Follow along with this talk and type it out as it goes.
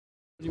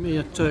Joining me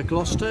at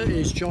Gloucester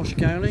is Josh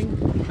Gowling.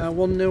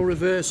 1-0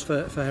 reverse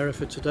for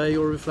Hereford today.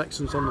 Your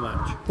reflections on the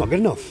match? Not good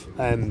enough.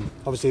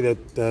 Obviously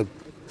the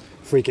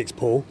free kick's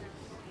poor.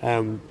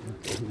 The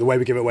way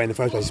we give it away in the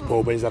first place is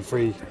poor, but he's had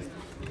three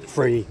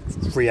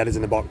headers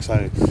in the box,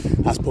 so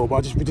that's poor.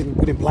 But we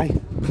didn't play.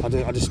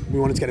 We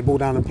wanted to get the ball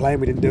down and play, and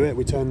we didn't do it.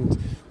 We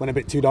went a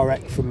bit too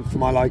direct for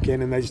my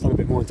liking, and they just had a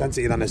bit more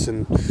intensity than us,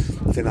 and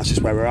I think that's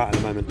just where we're at the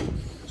moment.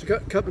 A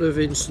couple of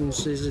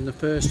instances in the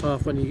first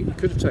half when you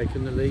could have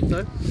taken the lead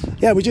though.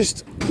 Yeah,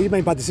 we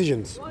made bad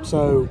decisions.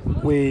 So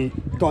we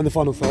got in the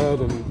final third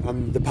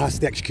and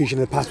the execution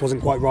of the pass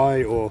wasn't quite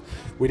right, or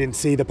we didn't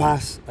see the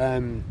pass.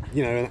 And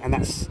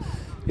that's,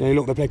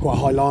 look, they played quite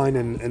a high line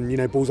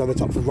and balls over the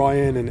top for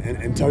Ryan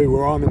and Toey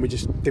were on, and we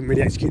just didn't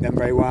really execute them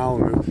very well,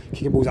 and we were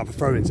kicking balls out for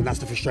throw-ins, and that's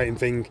the frustrating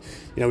thing.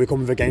 We come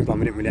with a game plan,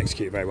 we didn't really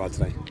execute it very well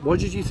today. Why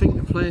did you think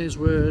the players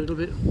were a little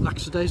bit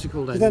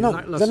lackadaisical then? They're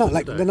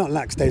not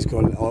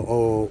lackadaisical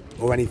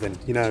or anything.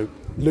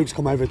 Luke's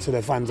come over to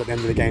the fans at the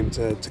end of the game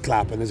to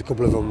clap, and there's a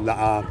couple of them that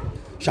are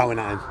shouting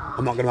at him.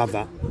 I'm not going to have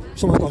that.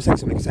 Someone's got to say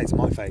something. They can say it to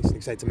my face. They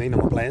can say it to me,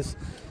 not my players.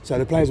 So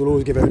the players will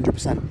always give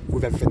 100%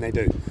 with everything they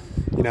do.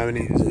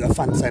 And a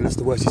fan saying that's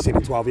the worst he's seen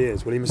in 12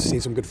 years. Well, he must have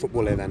seen some good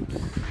football here then.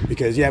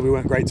 Because, yeah, we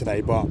weren't great today,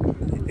 but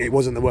it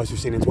wasn't the worst we've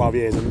seen in 12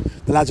 years. And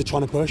the lads are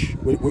trying to push.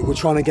 We're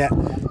trying to get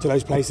to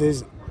those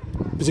places,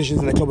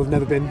 positions that the club have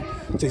never been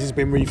since it's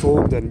been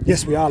reformed. And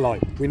yes, we are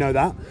light. We know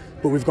that.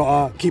 But we've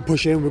got to keep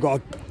pushing. We've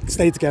got to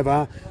stay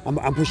together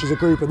and push as a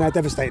group. And they're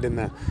devastated in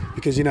there.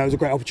 Because, it was a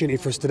great opportunity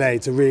for us today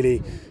to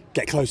really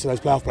get close to those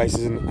playoff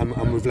places,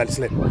 and we've let it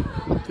slip.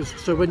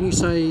 So when you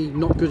say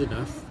not good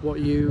enough, what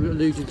are you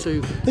alluding to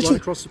right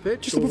across the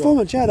pitch? Just the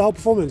performance, yeah, the whole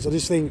performance. I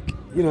just think,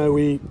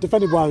 we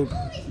defended well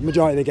the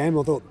majority of the game.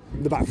 I thought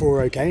the back four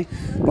were okay.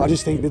 But I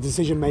just think the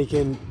decision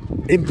making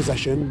in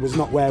possession was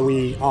not where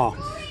we are.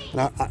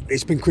 And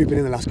it's been creeping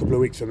in the last couple of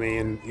weeks for me,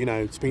 and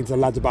speaking to the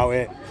lads about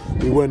it,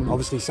 we won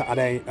obviously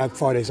Friday at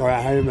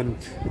home, and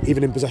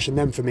even in possession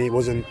then for me it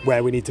wasn't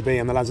where we need to be,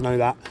 and the lads know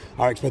that,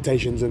 our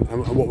expectations and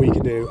what we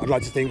can do. I'd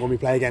like to think when we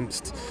play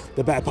against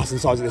the better passing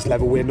sides at this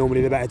level, we're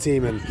normally the better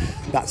team, and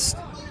that's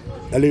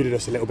eluded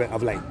us a little bit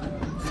of late.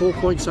 4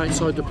 points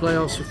outside the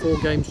playoffs with 4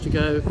 games to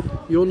go.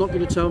 You're not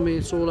going to tell me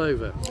it's all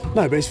over?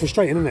 No, but it's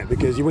frustrating, isn't it?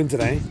 Because you win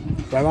today,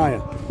 where are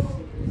you?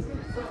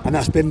 And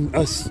that's been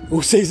us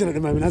all season at the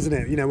moment, hasn't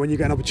it? When you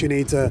get an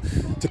opportunity to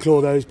claw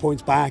those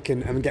points back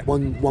and get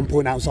one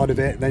point outside of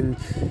it, then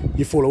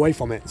you fall away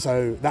from it.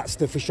 So that's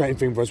the frustrating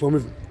thing for us. When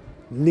we're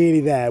nearly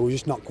there, we're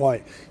just not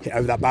quite hit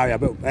over that barrier.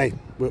 But hey,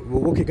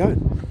 we'll keep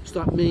going. Does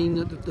that mean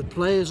that the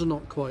players are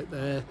not quite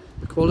there,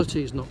 the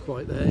quality is not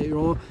quite there?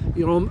 You're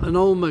on an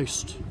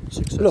almost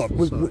successful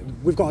Look,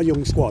 we've got a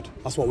young squad.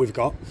 That's what we've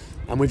got.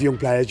 And with young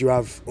players, you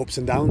have ups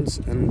and downs,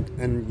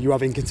 and you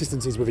have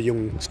inconsistencies with a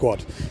young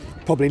squad.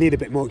 Probably need a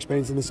bit more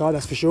experience in the side,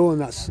 that's for sure,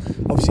 and that's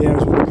obviously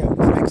areas we'll look at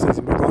for next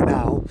season. But right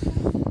now,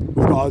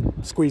 we've got to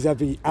squeeze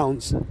every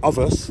ounce of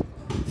us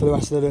for the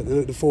rest of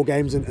the 4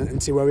 games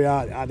and see where we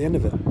are at the end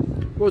of it.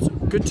 Well, it's a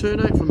good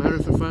turnout from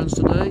Hereford fans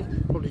today,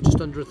 probably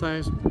just under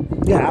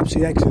 1,000. Yeah,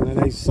 absolutely excellent.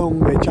 And they sung,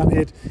 they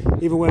chanted.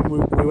 Even when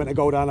we went to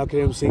goal down, I could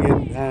hear them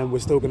singing, and we're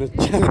still going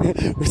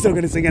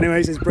to sing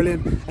anyway. So it's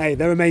brilliant. Hey,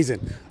 they're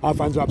amazing. Our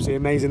fans were absolutely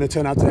amazing. The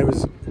turnout today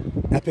was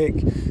epic.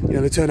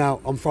 The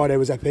turnout on Friday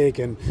was epic,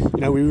 and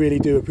we really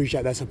do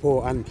appreciate their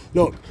support. And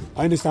look,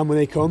 I understand when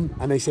they come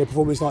and they see a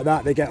performance like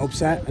that, they get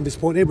upset and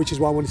disappointed, which is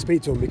why I want to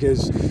speak to them,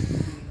 because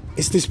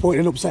it's disappointing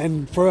and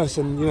upsetting for us.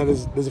 And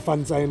there's a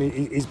fan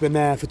saying he's been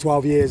there for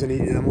 12 years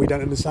and we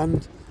don't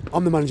understand.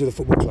 I'm the manager of the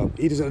football club.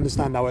 He doesn't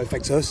understand how it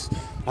affects us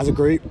as a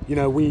group.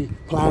 We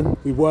plan,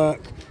 we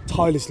work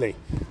tirelessly.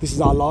 This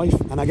is our life,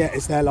 and I get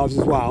it's their lives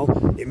as well.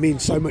 It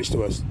means so much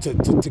to us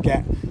to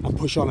get and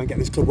push on and get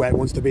this club where it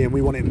wants to be, and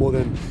we want it more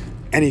than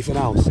anything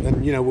else.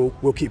 And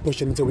we'll keep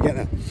pushing until we get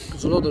there.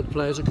 Because a lot of the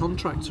players'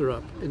 contracts are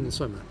up in the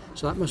summer,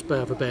 so that must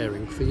have a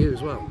bearing for you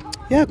as well.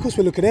 Yeah, of course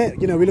we look at it.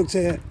 We looked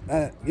at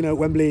it,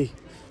 Wembley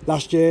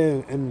last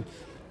year, and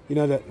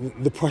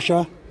the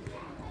pressure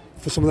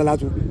for some of the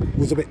lads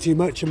was a bit too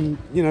much. And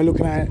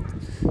looking at it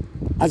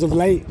as of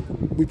late,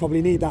 we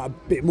probably need that a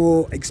bit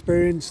more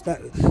experience,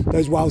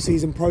 those wild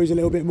season pros a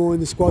little bit more in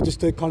the squad,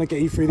 just to kind of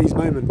get you through these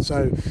moments.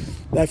 So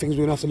they're things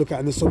we're going to have to look at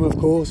in the summer, of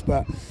course,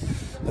 but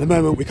at the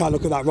moment we can't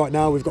look at that right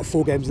now. We've got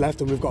 4 games left,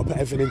 and we've got to put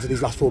everything into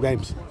these last 4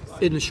 games.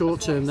 In the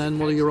short term then,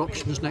 what are your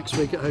options next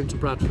week at home to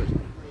Bradford?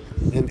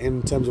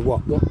 In terms of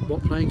what?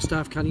 What playing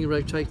staff? Can you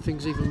rotate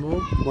things even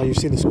more? Well, you've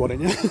seen the squad,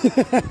 haven't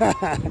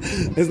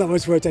you? There's not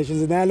much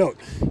rotations in there. Look,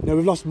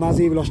 we've lost Mazzy,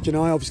 we've lost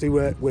Janai. Obviously,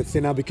 we're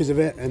thinner because of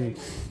it, and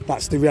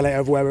that's the reality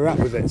of where we're at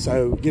with it.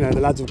 So, the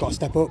lads have got to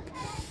step up,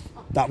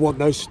 that want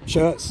those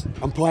shirts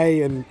and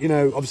play. And,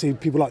 obviously,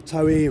 people like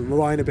Toey and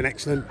Ryan have been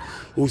excellent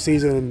all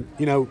season.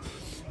 And,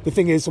 the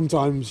thing is,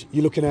 sometimes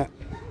you're looking at,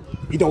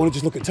 you don't want to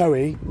just look at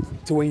Toey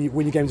to win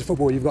your games of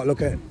football. You've got to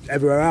look at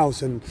everywhere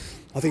else. And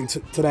I think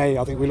today,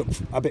 we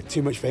looked a bit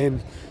too much for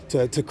him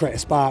to create a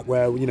spark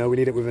where we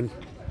need it with him.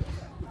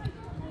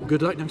 Well,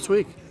 good luck next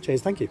week.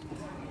 Cheers, thank you.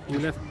 You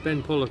left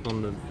Ben Pollock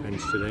on the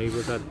bench today.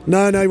 Was that?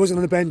 No, he wasn't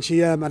on the bench. He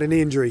had a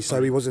knee injury,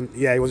 so he wasn't.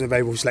 Yeah, he wasn't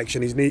available for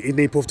selection. His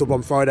knee puffed up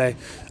on Friday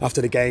after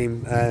the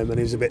game, and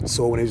he was a bit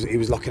sore when he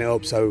was locking it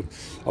up. So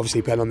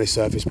obviously playing on this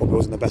surface probably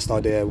wasn't the best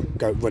idea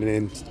going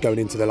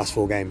into the last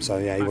 4 games. So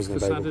yeah, he wasn't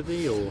available.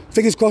 Saturday, or?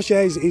 Fingers crossed.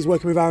 Yeah, he's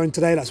working with Aaron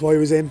today. That's why he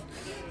was in,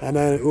 and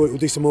we'll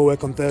do some more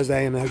work on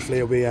Thursday, and hopefully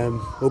he'll be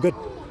all good.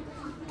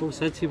 What was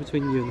said to you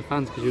between you and the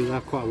fans, because you were there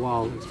quite a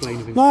while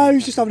explaining things? No, he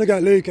was just having a go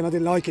at Luke, and I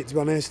didn't like it, to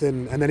be honest.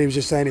 And then he was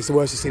just saying it's the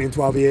worst he's seen in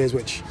 12 years,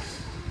 which,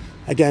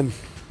 again,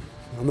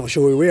 I'm not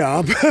sure who we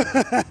are,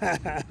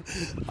 but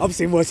I've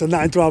seen worse than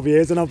that in 12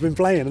 years, and I've been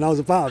playing, and I was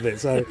a part of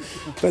it. So,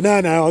 but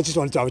no, I just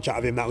wanted to have a chat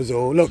with him. That was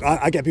all. Look,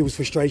 I get people's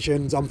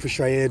frustrations. I'm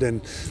frustrated,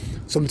 and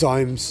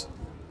sometimes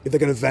if they're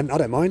going to vent, I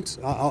don't mind.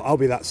 I'll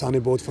be that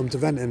sounding board for them to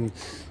vent, and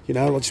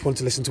I just wanted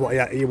to listen to what he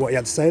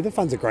had to say. The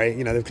fans are great.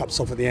 They've clapped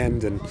us off at the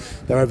end, and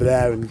they're over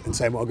there and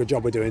saying what a good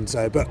job we're doing.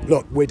 So, but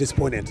look, we're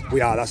disappointed.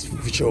 We are. That's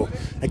for sure.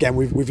 Again,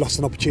 we've lost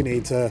an opportunity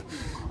to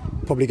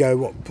probably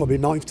go probably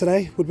 9th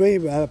today would be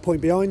a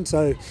point behind.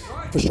 So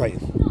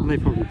frustrating. And they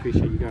probably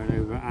appreciate you going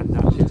over and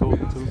actually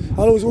talking to them.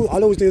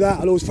 I'll always do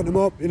that. I'll always front them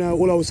up.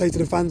 All I will say to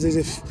the fans is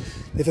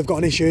if they've got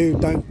an issue,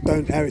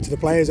 don't air it to the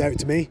players, air it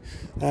to me.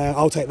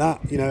 I'll take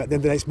that. At the end of the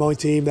day, it's my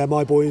team. They're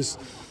my boys.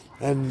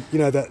 And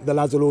the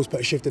lads will always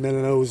put a shift in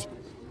and always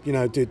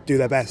do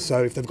their best.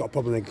 So if they've got a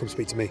problem, they can come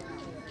speak to me.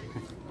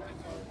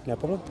 No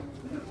problem.